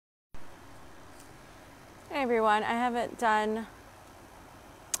Hi everyone, I haven't done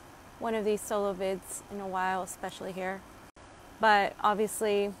one of these solo vids in a while, especially here. But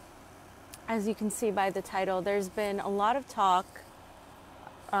obviously, as you can see by the title, there's been a lot of talk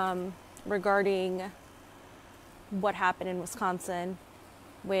regarding what happened in Wisconsin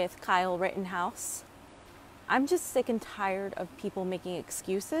with Kyle Rittenhouse. I'm just sick and tired of people making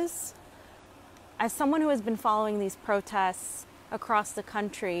excuses. As someone who has been following these protests across the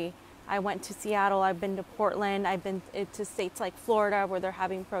country, I went to Seattle, I've been to Portland, I've been to states like Florida where they're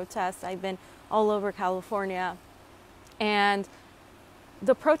having protests, I've been all over California. And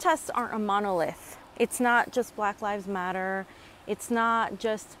the protests aren't a monolith. It's not just Black Lives Matter. It's not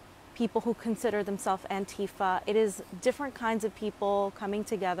just people who consider themselves Antifa. It is different kinds of people coming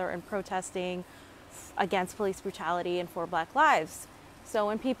together and protesting against police brutality and for Black lives. So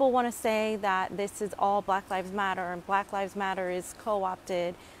when people want to say that this is all Black Lives Matter and Black Lives Matter is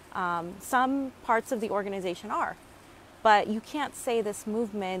co-opted, some parts of the organization are. But you can't say this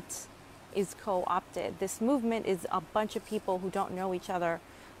movement is co-opted. This movement is a bunch of people who don't know each other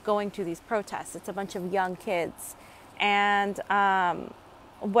going to these protests. It's a bunch of young kids. And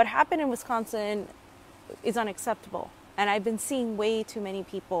what happened in Wisconsin is unacceptable. And I've been seeing way too many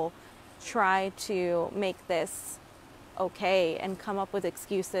people try to make this okay and come up with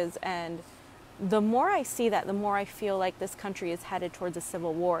excuses. And the more I see that, the more I feel like this country is headed towards a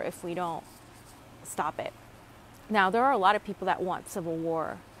civil war if we don't stop it. Now, there are a lot of people that want civil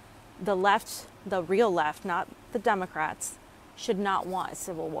war. The left, the real left, not the Democrats, should not want a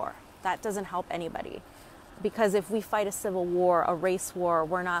civil war. That doesn't help anybody. Because if we fight a civil war, a race war,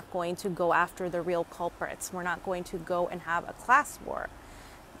 we're not going to go after the real culprits. We're not going to go and have a class war.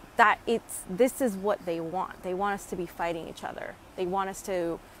 This is what they want. They want us to be fighting each other. They want us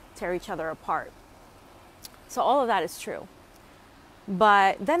to tear each other apart. So all of that is true.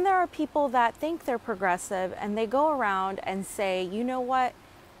 But then there are people that think they're progressive and they go around and say, you know what?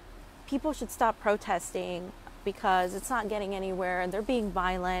 People should stop protesting because it's not getting anywhere and they're being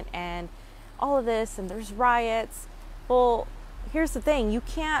violent and all of this and there's riots. Well, here's the thing. You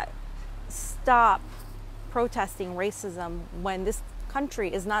can't stop protesting racism when this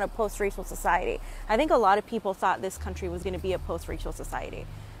country is not a post-racial society. I think a lot of people thought this country was going to be a post-racial society,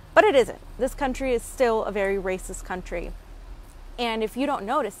 but it isn't. This country is still a very racist country. And if you don't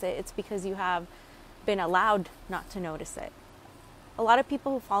notice it, it's because you have been allowed not to notice it. A lot of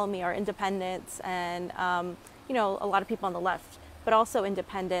people who follow me are independents and, a lot of people on the left, but also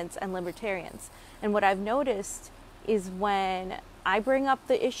independents and libertarians. And what I've noticed is when I bring up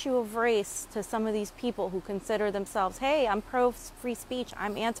the issue of race to some of these people who consider themselves, hey, I'm pro-free speech,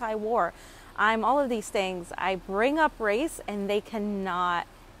 I'm anti-war, I'm all of these things. I bring up race and they cannot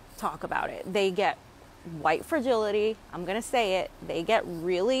talk about it. They get white fragility, I'm going to say it, they get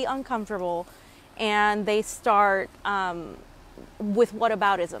really uncomfortable and they start with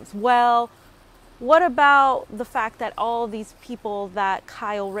whataboutisms. Well, what about the fact that all these people that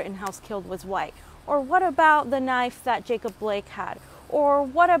Kyle Rittenhouse killed was white? Or what about the knife that Jacob Blake had? Or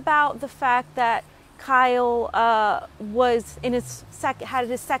what about the fact that Kyle was in had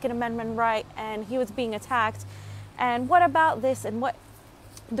his Second Amendment right and he was being attacked? And what about this and what?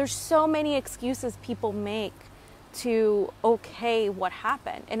 There's so many excuses people make to okay what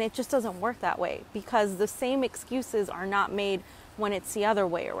happened. And it just doesn't work that way because the same excuses are not made when it's the other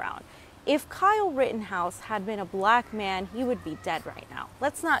way around. If Kyle Rittenhouse had been a black man, he would be dead right now.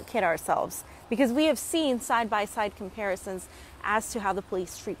 Let's not kid ourselves because we have seen side-by-side comparisons as to how the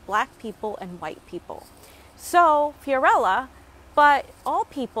police treat black people and white people. So, Fiorella, but all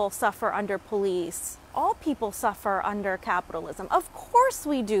people suffer under police. All people suffer under capitalism. Of course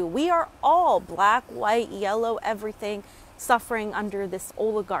we do. We are all black, white, yellow, everything suffering under this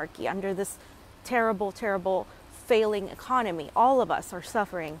oligarchy, under this terrible, terrible failing economy. All of us are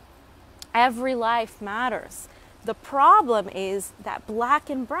suffering. Every life matters. The problem is that black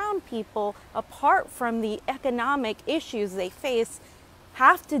and brown people, apart from the economic issues they face,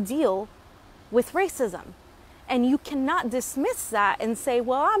 have to deal with racism. And you cannot dismiss that and say,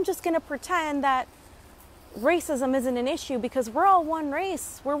 well, I'm just going to pretend that racism isn't an issue because we're all one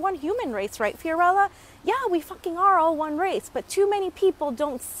race. We're one human race, right, Fiorella? Yeah, we fucking are all one race. But too many people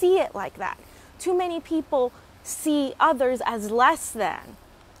don't see it like that. Too many people see others as less than.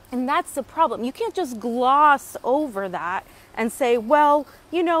 And that's the problem. You can't just gloss over that and say, well,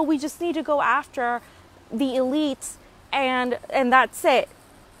 we just need to go after the elites and that's it.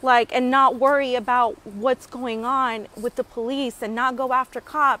 And not worry about what's going on with the police and not go after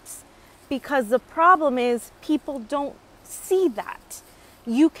cops. Because the problem is people don't see that.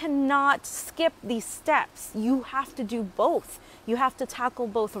 You cannot skip these steps. You have to do both. You have to tackle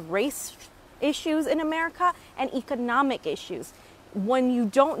both race issues in America and economic issues. When you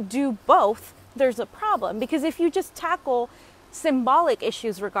don't do both, there's a problem. Because if you just tackle symbolic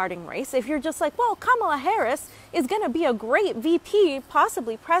issues regarding race, if you're just like, well, Kamala Harris is going to be a great VP,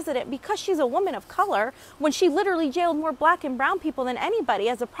 possibly president, because she's a woman of color, when she literally jailed more black and brown people than anybody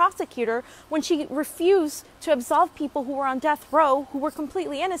as a prosecutor, when she refused to absolve people who were on death row, who were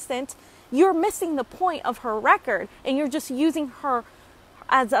completely innocent, you're missing the point of her record, and you're just using her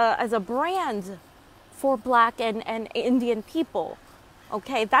as a brand for black and Indian people.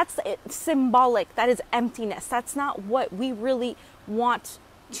 Okay, that's symbolic. That is emptiness. That's not what we really want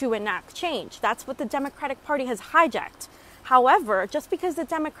to enact change. That's what the Democratic Party has hijacked. However, just because the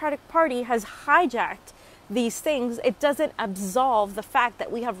Democratic Party has hijacked these things, it doesn't absolve the fact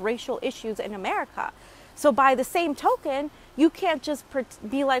that we have racial issues in America. So by the same token, you can't just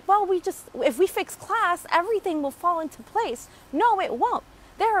be like, well, if we fix class, everything will fall into place. No, it won't.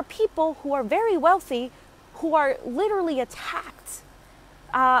 There are people who are very wealthy who are literally attacked.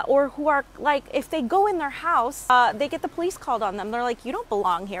 Or who are like, if they go in their house, they get the police called on them. They're like, you don't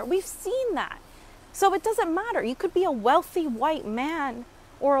belong here. We've seen that. So it doesn't matter. You could be a wealthy white man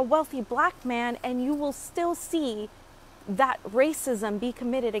or a wealthy black man, and you will still see that racism be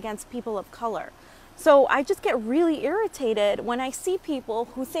committed against people of color. So I just get really irritated when I see people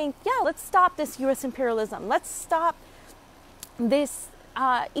who think, yeah, let's stop this U.S. imperialism. Let's stop this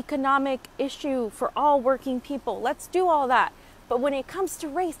economic issue for all working people. Let's do all that. But when it comes to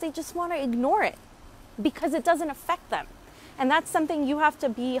race, they just want to ignore it because it doesn't affect them. And that's something you have to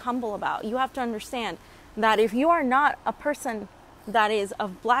be humble about. You have to understand that if you are not a person that is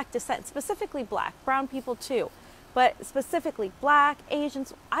of black descent, specifically black, brown people too, but specifically black,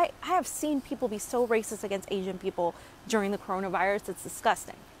 Asians, I have seen people be so racist against Asian people during the coronavirus. It's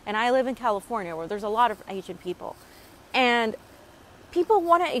disgusting. And I live in California where there's a lot of Asian people. And people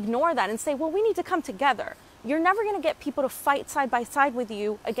want to ignore that and say, well, we need to come together. You're never going to get people to fight side by side with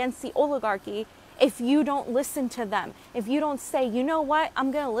you against the oligarchy if you don't listen to them. If you don't say, you know what,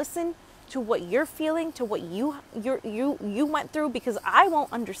 I'm going to listen to what you're feeling, to what you went through, because I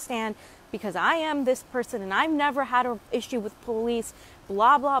won't understand, because I am this person and I've never had an issue with police,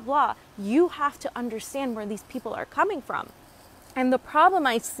 blah, blah, blah. You have to understand where these people are coming from. And the problem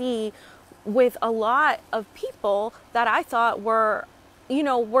I see with a lot of people that I thought were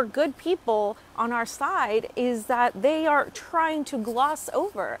good people on our side is that they are trying to gloss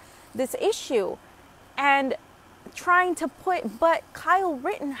over this issue and trying to but Kyle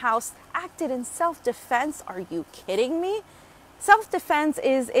Rittenhouse acted in self-defense. Are you kidding me? Self-defense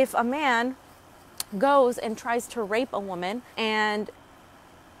is if a man goes and tries to rape a woman and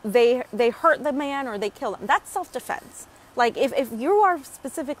they hurt the man or they kill him. That's self-defense. Like if you are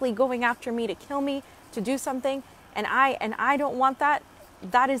specifically going after me to kill me, to do something, and I don't want that,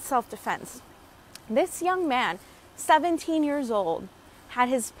 that is self-defense. This young man, 17 years old, had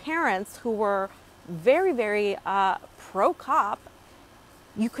his parents who were very, very pro-cop,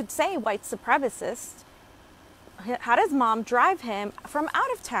 you could say white supremacist, had his mom drive him from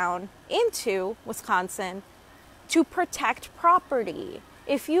out of town into Wisconsin to protect property.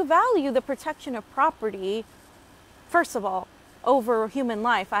 If you value the protection of property, first of all, over human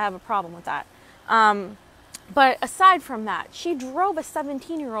life, I have a problem with that. But aside from that, she drove a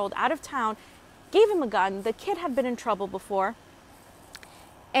 17-year-old out of town, gave him a gun. The kid had been in trouble before.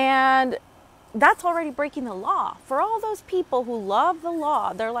 And that's already breaking the law. For all those people who love the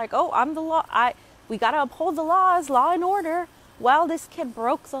law, they're like, oh, I'm the law. We got to uphold the laws, law and order. Well, this kid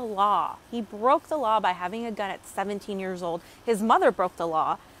broke the law. He broke the law by having a gun at 17 years old. His mother broke the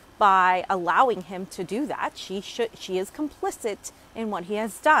law by allowing him to do that. She is complicit in what he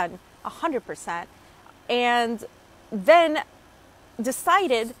has done, 100%. And then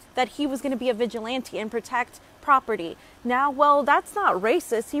decided that he was going to be a vigilante and protect property. Now, well, that's not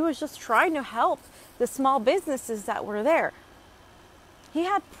racist. He was just trying to help the small businesses that were there. He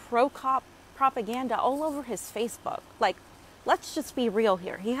had pro-cop propaganda all over his Facebook. Like, let's just be real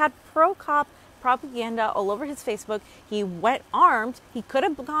here. He had pro-cop propaganda all over his Facebook. He went armed. He could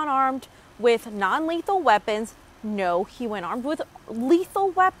have gone armed with non-lethal weapons. No, he went armed with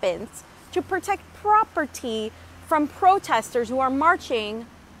lethal weapons to protect property from protesters who are marching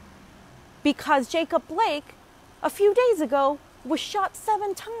because Jacob Blake, a few days ago, was shot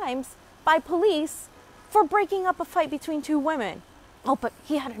 7 times by police for breaking up a fight between 2 women. Oh, but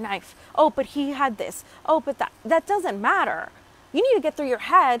he had a knife. Oh, but he had this. Oh, but that. That doesn't matter. You need to get through your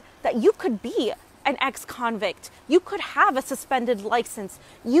head that you could be an ex-convict. You could have a suspended license.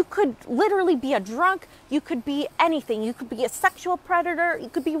 You could literally be a drunk. You could be anything. You could be a sexual predator. You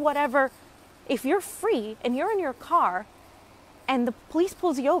could be whatever. If you're free and you're in your car and the police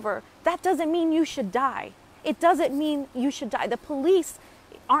pulls you over, that doesn't mean you should die. It doesn't mean you should die. The police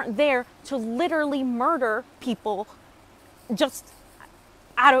aren't there to literally murder people just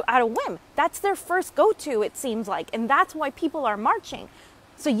out of whim. That's their first go-to, it seems like. And that's why people are marching.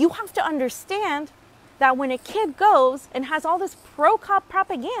 So you have to understand that when a kid goes and has all this pro-cop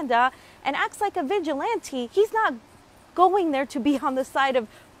propaganda and acts like a vigilante, he's not going there to be on the side of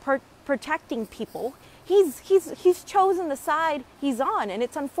protecting people. He's chosen the side he's on, and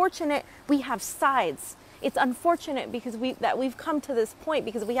it's unfortunate we have sides. It's unfortunate because we've come to this point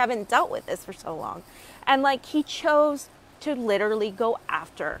because we haven't dealt with this for so long. And like, he chose to literally go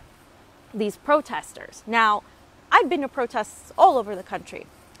after these protesters. Now, I've been to protests all over the country.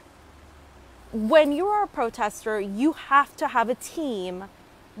 When you are a protester, you have to have a team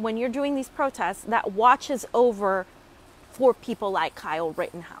when you're doing these protests that watches over for people like Kyle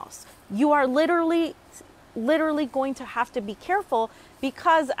Rittenhouse. You are literally going to have to be careful,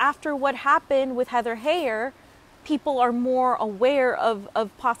 because after what happened with Heather Heyer, people are more aware of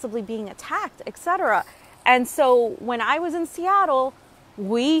possibly being attacked, etc. And so when I was in Seattle,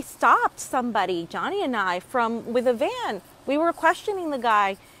 we stopped somebody, Jonny and I, with a van. We were questioning the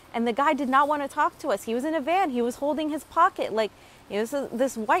guy, and the guy did not want to talk to us. He was in a van. He was holding his pocket. Like, it was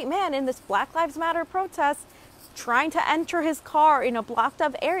this white man in this Black Lives Matter protest trying to enter his car in a blocked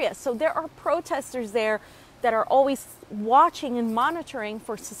up area. So there are protesters there that are always watching and monitoring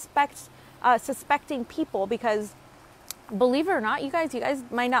for suspecting people, because believe it or not, you guys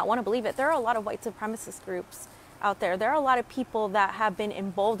might not want to believe it, there are a lot of white supremacist groups out there. There are a lot of people that have been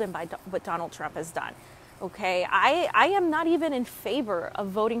emboldened by what Donald Trump has done. Okay, I am not even in favor of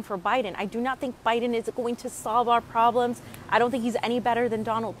voting for Biden. I do not think Biden is going to solve our problems. I don't think he's any better than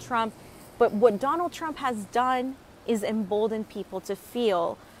Donald Trump. But what Donald Trump has done is embolden people to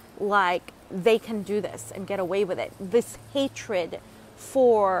feel like they can do this and get away with it. This hatred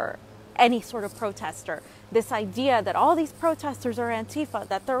for any sort of protester, this idea that all these protesters are Antifa,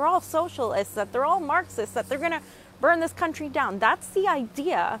 that they're all socialists, that they're all Marxists, that they're going to burn this country down. That's the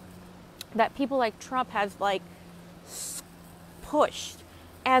idea that people like Trump have like pushed.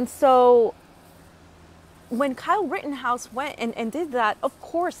 And so when Kyle Rittenhouse went and did that, of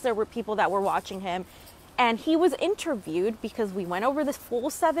course there were people that were watching him, and he was interviewed because we went over this full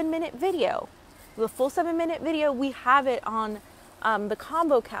 7-minute video. The full 7-minute video, we have it on the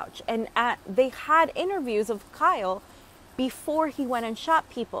Convo Couch, and they had interviews of Kyle before he went and shot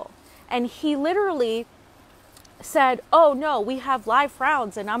people, and he literally said, "Oh no, we have live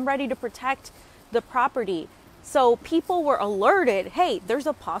rounds and I'm ready to protect the property." So people were alerted, hey, there's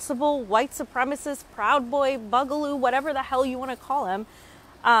a possible white supremacist, Proud Boy, Bugaloo, whatever the hell you want to call him,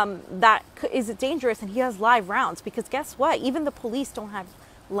 that is dangerous, and he has live rounds. Because guess what? Even the police don't have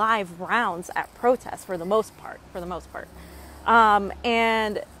live rounds at protests for the most part.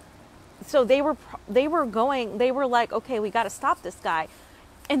 And so they were like, okay, we got to stop this guy.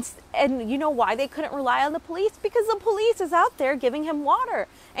 And you know why they couldn't rely on the police? Because the police is out there giving him water.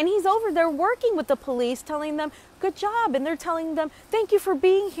 And he's over there working with the police, telling them, good job. And they're telling them, thank you for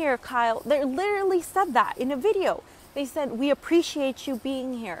being here, Kyle. They literally said that in a video. They said, we appreciate you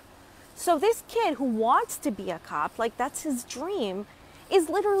being here. So this kid who wants to be a cop, like that's his dream, is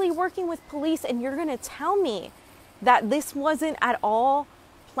literally working with police. And you're going to tell me that this wasn't at all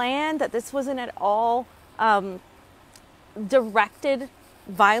planned, that this wasn't at all directed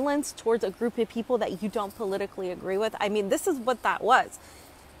violence towards a group of people that you don't politically agree with? I mean, this is what that was.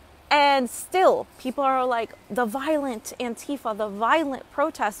 And still, people are like, the violent Antifa, the violent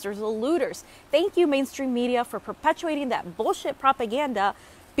protesters, the looters. Thank you, mainstream media, for perpetuating that bullshit propaganda,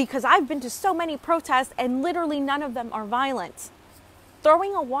 because I've been to so many protests and literally none of them are violent.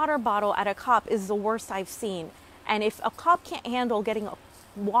 Throwing a water bottle at a cop is the worst I've seen. And if a cop can't handle getting a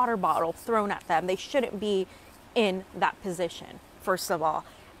water bottle thrown at them, they shouldn't be in that position, first of all.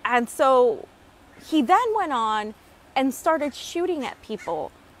 And so he then went on and started shooting at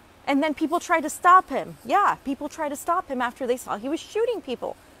people. And then people tried to stop him. Yeah, people tried to stop him after they saw he was shooting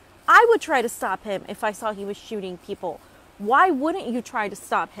people. I would try to stop him if I saw he was shooting people. Why wouldn't you try to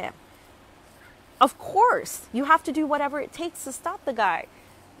stop him? Of course, you have to do whatever it takes to stop the guy.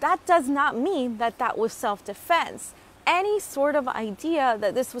 That does not mean that that was self-defense. Any sort of idea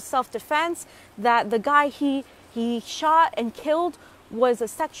that this was self-defense, that the guy he shot and killed was a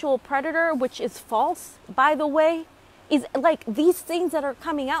sexual predator, which is false, by the way, is like these things that are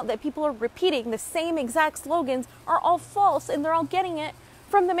coming out that people are repeating, the same exact slogans, are all false, and they're all getting it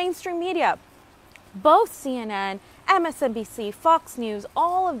from the mainstream media. Both CNN, MSNBC, Fox News,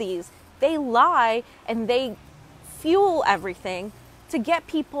 all of these, they lie and they fuel everything to get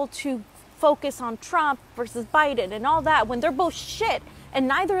people to focus on Trump versus Biden and all that when they're both shit and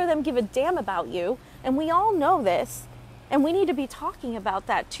neither of them give a damn about you. And we all know this. And we need to be talking about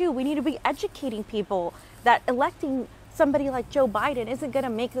that too. We need to be educating people that electing somebody like Joe Biden isn't going to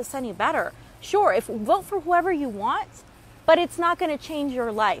make this any better. Sure, if vote for whoever you want, but it's not going to change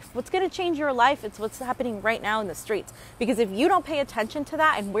your life. What's going to change your life is what's happening right now in the streets. Because if you don't pay attention to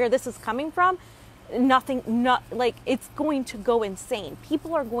that and where this is coming from, it's going to go insane.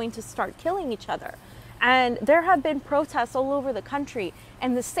 People are going to start killing each other. And there have been protests all over the country.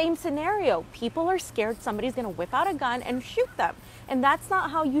 And the same scenario, people are scared somebody's going to whip out a gun and shoot them. And that's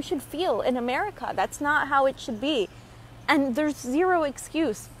not how you should feel in America. That's not how it should be. And there's zero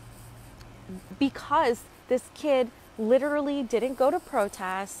excuse because this kid literally didn't go to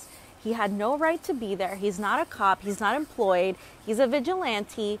protest. He had no right to be there. He's not a cop. He's not employed. He's a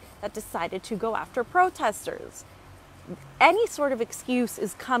vigilante that decided to go after protesters. Any sort of excuse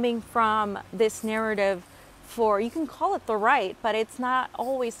is coming from this narrative for, you can call it the right, but it's not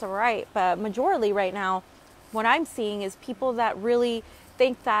always the right. But majorly right now, what I'm seeing is people that really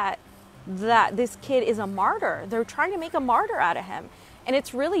think that this kid is a martyr. They're trying to make a martyr out of him. And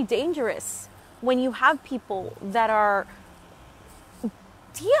it's really dangerous when you have people that are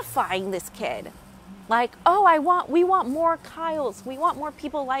deifying this kid. Like, oh, we want more Kyles. We want more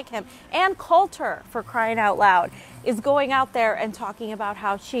people like him. Ann Coulter, for crying out loud, is going out there and talking about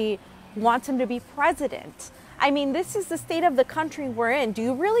how she wants him to be president. I mean, this is the state of the country we're in. Do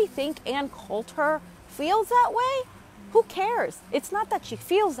you really think Ann Coulter feels that way? Who cares? It's not that she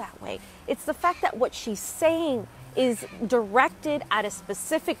feels that way. It's the fact that what she's saying is directed at a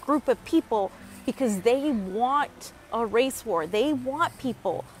specific group of people because they want a race war. They want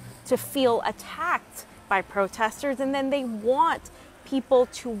people to feel attacked by protesters, and then they want people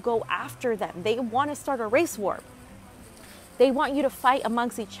to go after them. They want to start a race war. They want you to fight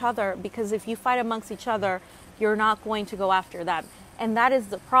amongst each other because if you fight amongst each other, you're not going to go after them. And that is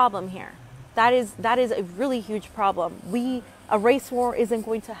the problem here. That is a really huge problem. A race war isn't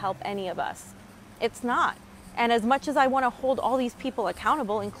going to help any of us. It's not. And as much as I want to hold all these people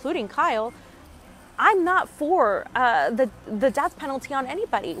accountable, including Kyle, I'm not for the death penalty on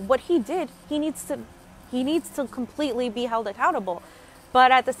anybody. What he did, he needs to completely be held accountable.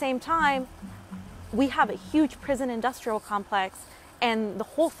 But at the same time, we have a huge prison industrial complex, and the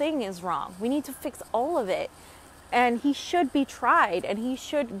whole thing is wrong. We need to fix all of it. And he should be tried, and he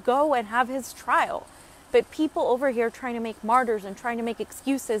should go and have his trial. But people over here trying to make martyrs and trying to make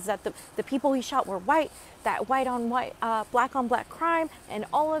excuses that the people he shot were white, that white on white, black on black crime, and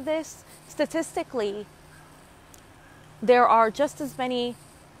all of this, statistically, there are just as many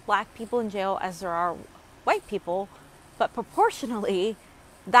black people in jail as there are white people, but proportionally,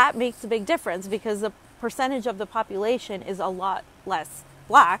 that makes a big difference because the percentage of the population is a lot less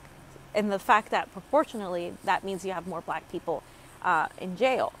black, and the fact that proportionally, that means you have more black people in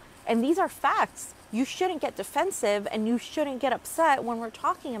jail. And these are facts. You shouldn't get defensive and you shouldn't get upset when we're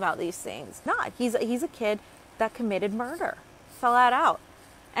talking about these things. Not. He's a kid that committed murder. Fell out.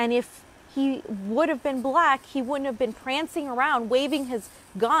 And if he would have been black, he wouldn't have been prancing around waving his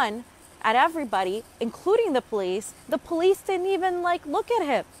gun at everybody, including the police. The police didn't even look at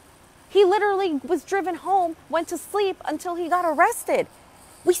him. He literally was driven home, went to sleep until he got arrested.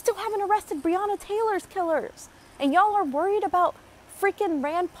 We still haven't arrested Breonna Taylor's killers. And y'all are worried about freaking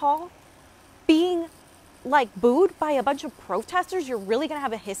Rand Paul being booed by a bunch of protesters. You're really going to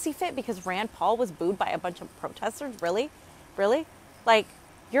have a hissy fit because Rand Paul was booed by a bunch of protesters? Really? Really?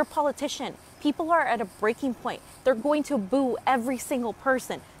 You're a politician. People are at a breaking point. They're going to boo every single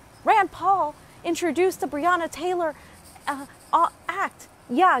person. Rand Paul introduced the Breonna Taylor act.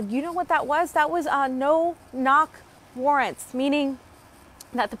 Yeah, you know what that was? That was no knock warrants, meaning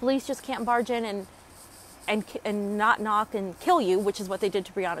that the police just can't barge in and not knock and kill you, which is what they did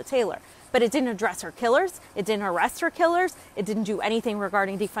to Breonna Taylor. But it didn't address her killers. It didn't arrest her killers. It didn't do anything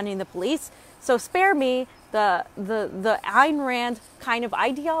regarding defunding the police. So spare me the Ayn Rand kind of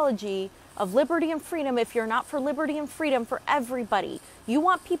ideology of liberty and freedom if you're not for liberty and freedom for everybody. You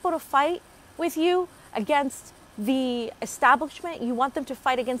want people to fight with you against the establishment. You want them to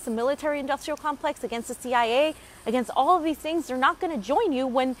fight against the military-industrial complex, against the CIA, against all of these things. They're not going to join you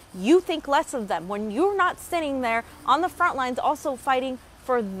when you think less of them, when you're not sitting there on the front lines also fighting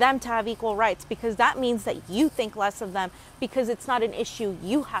for them to have equal rights, because that means that you think less of them because it's not an issue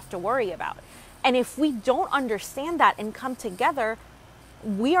you have to worry about. And if we don't understand that and come together,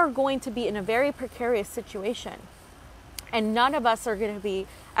 we are going to be in a very precarious situation. And none of us are going to be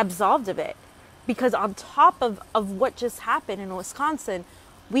absolved of it. Because on top of what just happened in Wisconsin,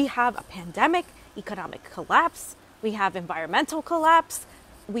 we have a pandemic, economic collapse, we have environmental collapse,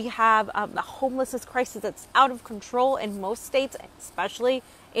 We have a homelessness crisis that's out of control in most states, especially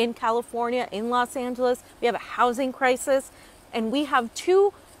in California, in Los Angeles. We have a housing crisis, and we have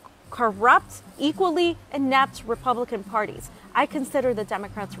two corrupt, equally inept Republican parties. I consider the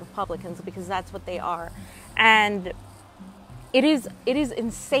Democrats Republicans because that's what they are. And it is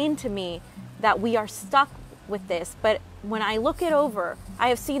insane to me that we are stuck with this. But when I look it over, I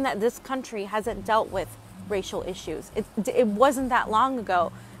have seen that this country hasn't dealt with racial issues. It wasn't that long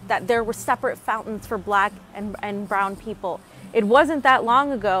ago that there were separate fountains for black and brown people. It wasn't that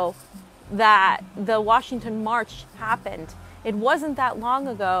long ago that the Washington March happened. It wasn't that long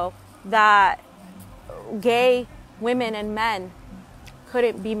ago that gay women and men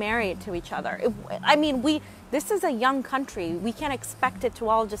couldn't be married to each other. This is a young country. We can't expect it to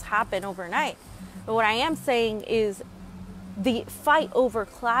all just happen overnight. But what I am saying is the fight over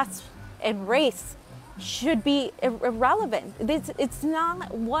class and race should be irrelevant. It's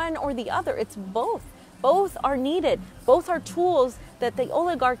not one or the other. It's both. Both are needed. Both are tools that the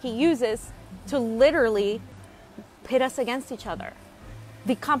oligarchy uses to literally pit us against each other.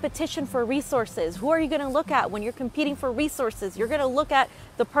 The competition for resources. Who are you going to look at when you're competing for resources? You're going to look at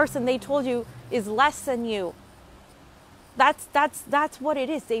the person they told you is less than you. That's what it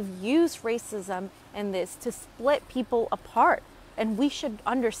is. They've used racism and this to split people apart. And we should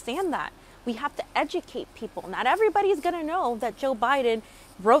understand that. We have to educate people. Not everybody's going to know that Joe Biden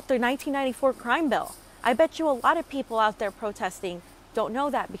wrote the 1994 crime bill. I bet you a lot of people out there protesting don't know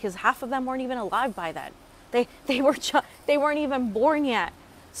that because half of them weren't even alive by then. They weren't even born yet.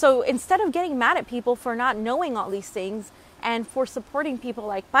 So instead of getting mad at people for not knowing all these things and for supporting people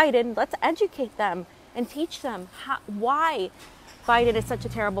like Biden, let's educate them and teach them why Biden is such a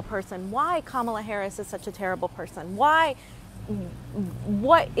terrible person, why Kamala Harris is such a terrible person, why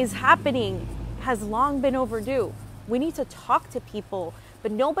what is happening has long been overdue. We need to talk to people,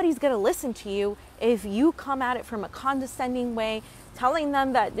 but nobody's going to listen to you if you come at it from a condescending way, telling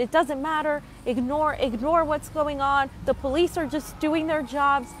them that it doesn't matter, ignore what's going on, the police are just doing their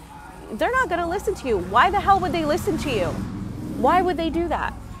jobs. They're not going to listen to you. Why the hell would they listen to you? Why would they do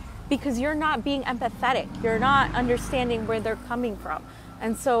that? Because you're not being empathetic. You're not understanding where they're coming from.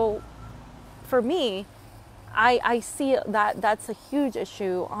 And so for me, I see that that's a huge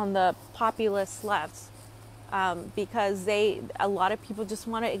issue on the populist left, because a lot of people just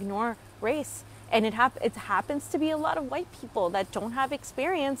want to ignore race. And it happens to be a lot of white people that don't have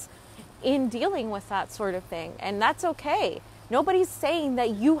experience in dealing with that sort of thing. And that's okay. Nobody's saying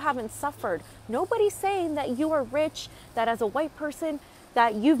that you haven't suffered. Nobody's saying that you are rich, that as a white person,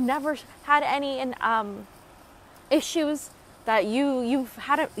 that you've never had any issues, that you've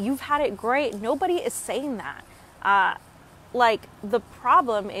had it great. Nobody is saying that. The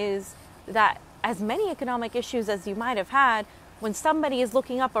problem is that as many economic issues as you might have had, when somebody is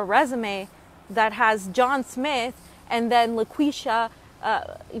looking up a resume that has John Smith and then LaQuisha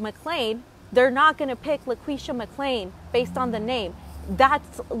McLean, they're not going to pick LaQuisha McLean based on the name.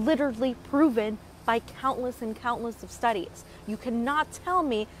 That's literally proven by countless and countless of studies. You cannot tell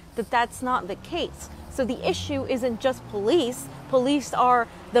me that that's not the case. So the issue isn't just police. Police are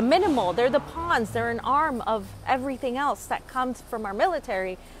the minimal. They're the pawns. They're an arm of everything else that comes from our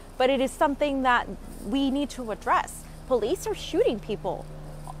military. But it is something that we need to address. Police are shooting people.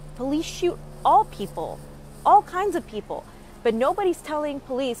 Police shoot all people, all kinds of people. But nobody's telling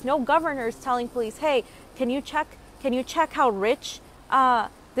police, no governor's telling police, hey, can you check how rich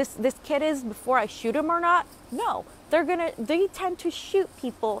this kid is before I shoot him or not? No, they tend to shoot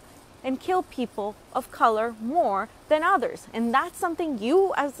people and kill people of color more than others. And that's something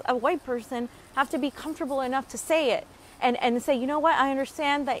you as a white person have to be comfortable enough to say it and say, you know what, I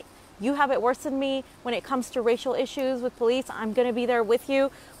understand that you have it worse than me when it comes to racial issues with police. I'm going to be there with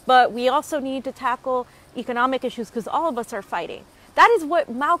you. But we also need to tackle economic issues because all of us are fighting. That is what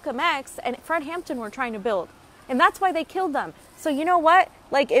Malcolm X and Fred Hampton were trying to build. And that's why they killed them. So you know what?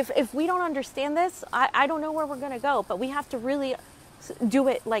 Like if we don't understand this, I don't know where we're going to go. But we have to really do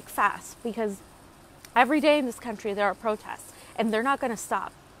it like fast, because every day in this country there are protests and they're not going to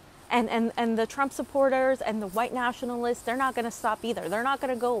stop. And the Trump supporters and the white nationalists, they're not going to stop either. They're not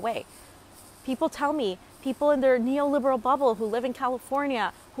going to go away. People tell me, people in their neoliberal bubble who live in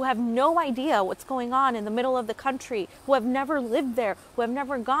California, who have no idea what's going on in the middle of the country, who have never lived there, who have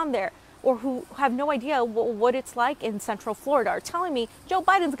never gone there, or who have no idea what it's like in Central Florida, are telling me Joe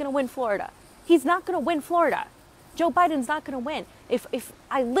Biden's going to win Florida. He's not going to win Florida. Joe Biden's not going to win. If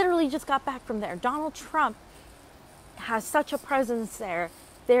I literally just got back from there, Donald Trump has such a presence there.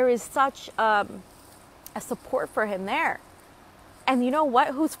 There is such a support for him there. And you know what?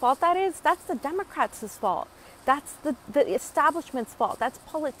 Whose fault that is? That's the Democrats' fault. That's the establishment's fault. That's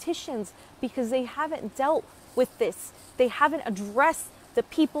politicians, because they haven't dealt with this. They haven't addressed the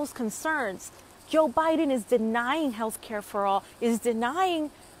people's concerns. Joe Biden is denying health care for all, is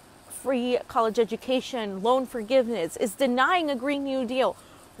denying free college education, loan forgiveness, is denying a Green New Deal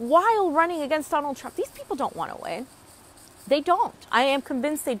while running against Donald Trump. These people don't want to win. They don't. I am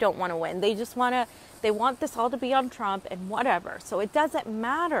convinced they don't want to win. They just they want this all to be on Trump and whatever. So it doesn't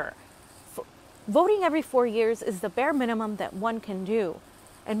matter. Voting every 4 years is the bare minimum that one can do.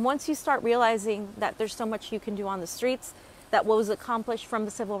 And once you start realizing that there's so much you can do on the streets, that what was accomplished from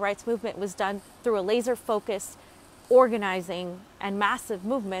the civil rights movement was done through a laser-focused organizing and massive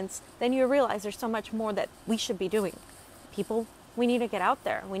movements, then you realize there's so much more that we should be doing. People, we need to get out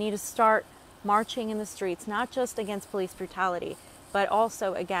there. We need to start marching in the streets, not just against police brutality, but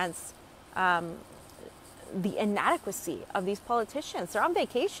also against the inadequacy of these politicians. They're on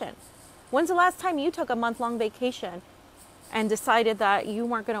vacation. When's the last time you took a month-long vacation and decided that you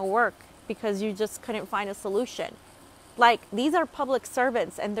weren't going to work because you just couldn't find a solution? Like, these are public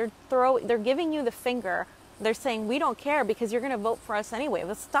servants, and they're giving you the finger. They're saying, we don't care because you're going to vote for us anyway.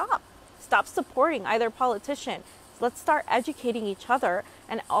 But stop supporting either politician. Let's start educating each other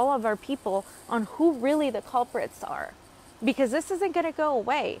and all of our people on who really the culprits are, because this isn't going to go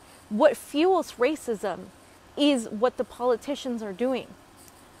away. What fuels racism is what the politicians are doing.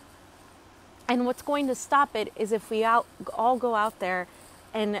 And what's going to stop it is if we all go out there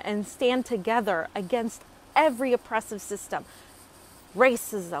and stand together against every oppressive system,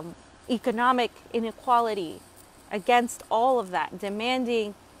 racism, economic inequality, against all of that,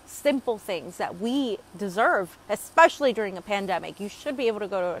 demanding simple things that we deserve, especially during a pandemic. You should be able to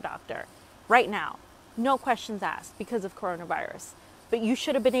go to a doctor right now, no questions asked, because of coronavirus. But you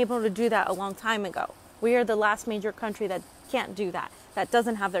should have been able to do that a long time ago. We are the last major country that can't do that, that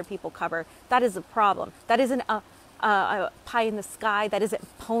doesn't have their people covered. That is a problem. That isn't a pie in the sky. That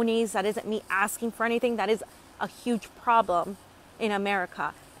isn't ponies. That isn't me asking for anything. That is a huge problem in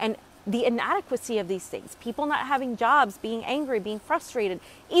America. And the inadequacy of these things, people not having jobs, being angry, being frustrated,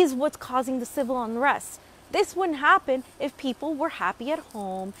 is what's causing the civil unrest. This wouldn't happen if people were happy at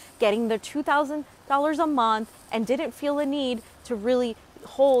home, getting their $2,000 a month, and didn't feel a need to really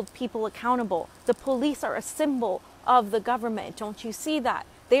hold people accountable. The police are a symbol of the government. Don't you see that?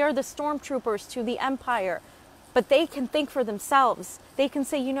 They are the stormtroopers to the empire. But they can think for themselves. They can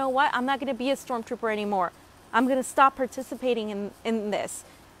say, you know what? I'm not going to be a stormtrooper anymore. I'm going to stop participating in this.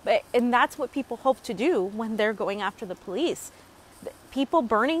 And that's what people hope to do when they're going after the police. People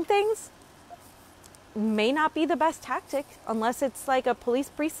burning things may not be the best tactic unless it's like a police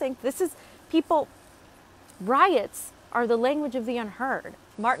precinct. Riots are the language of the unheard.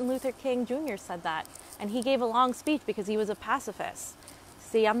 Martin Luther King Jr. said that, and he gave a long speech because he was a pacifist.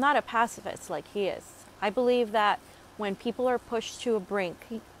 See, I'm not a pacifist like he is. I believe that when people are pushed to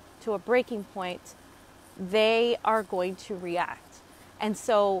a breaking point, they are going to react. And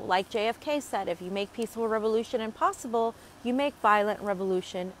so, like JFK said, if you make peaceful revolution impossible, you make violent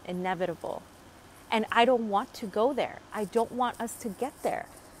revolution inevitable. And I don't want to go there. I don't want us to get there.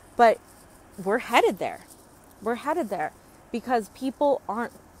 But we're headed there. We're headed there because people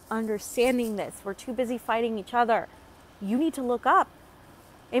aren't understanding this. We're too busy fighting each other. You need to look up.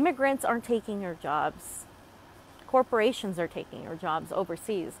 Immigrants aren't taking your jobs. Corporations are taking your jobs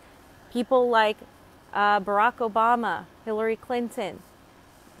overseas. People like Barack Obama, Hillary Clinton,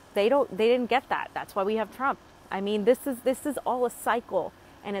 they didn't get that. That's why we have Trump. I mean, this is all a cycle,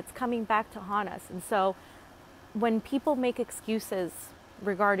 and it's coming back to haunt us. And so when people make excuses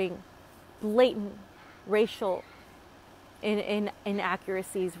regarding blatant racial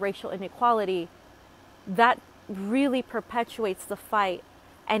inaccuracies, racial inequality, that really perpetuates the fight,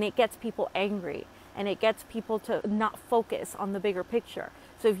 and it gets people angry, and it gets people to not focus on the bigger picture.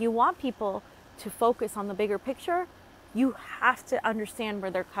 So if you want people to focus on the bigger picture, you have to understand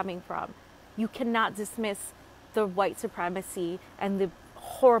where they're coming from. You cannot dismiss the white supremacy and the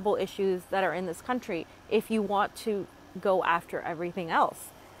horrible issues that are in this country if you want to go after everything else.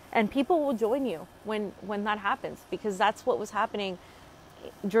 And people will join you when that happens, because that's what was happening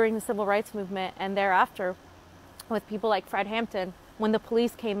during the civil rights movement and thereafter with people like Fred Hampton when the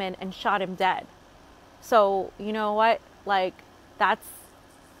police came in and shot him dead. So, you know what? Like, that's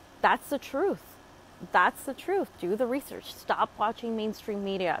the truth. That's the truth. Do the research. Stop watching mainstream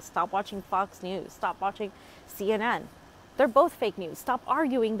media. Stop watching Fox News. Stop watching CNN. They're both fake news. Stop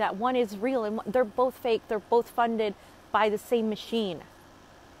arguing that one is real and they're both fake. They're both funded by the same machine.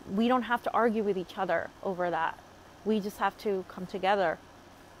 We don't have to argue with each other over that. We just have to come together.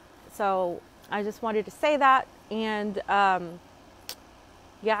 So I just wanted to say that. And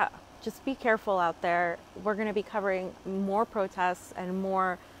yeah, just be careful out there. We're going to be covering more protests and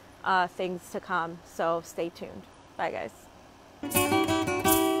more things to come. So stay tuned. Bye, guys.